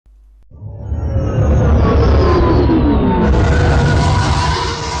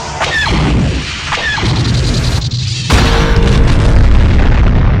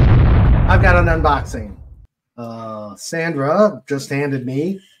unboxing. Sandra just handed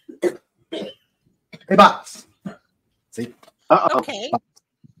me a box. See? Okay.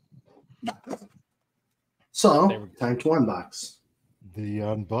 So, time to unbox. The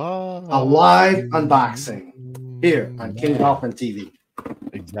unbox. A live unboxing here on King Dolphin TV.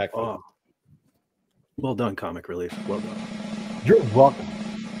 Exactly. Oh. Well done, Comic Relief. Well done. You're welcome.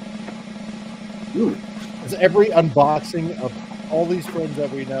 Ooh. It's every unboxing of all these friends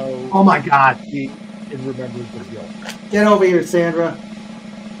that we know. Oh my God. In remembrance of you. Get over here, Sandra.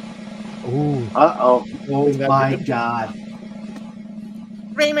 Ooh. Oh my God.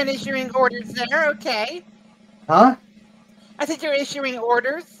 Raymond issuing orders there. Okay. Huh? I think you're issuing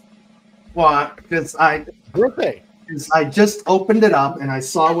orders. What? Because Birthday. I just opened it up and I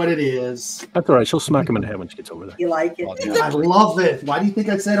saw what it is. That's all right. She'll smack him in the head when she gets over there. You like it? I love it. Why do you think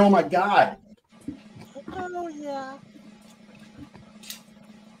I said, oh my God? Oh, yeah.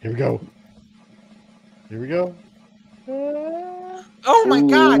 Here we go. Here we go. Oh my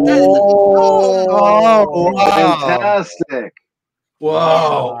God. That is Oh, wow. Fantastic.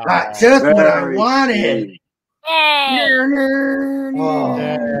 Whoa. That's just what I wanted. Oh.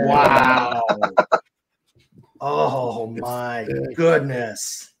 Wow. Oh my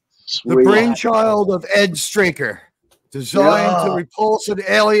goodness. Sweet. The brainchild of Ed Straker, designed to repulse an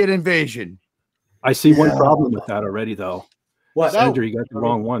alien invasion. I see one problem with that already, though. What? Sandra, you got the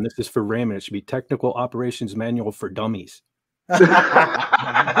wrong one. This is for Raymond. It should be Technical Operations Manual for Dummies.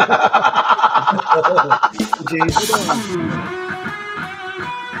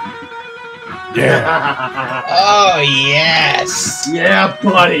 Yeah. Oh, yes. Yeah,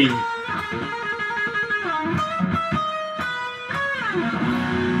 buddy.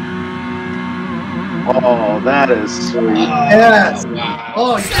 Oh, that is sweet. Yes. Wow.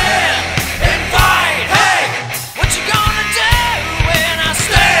 Oh, yeah.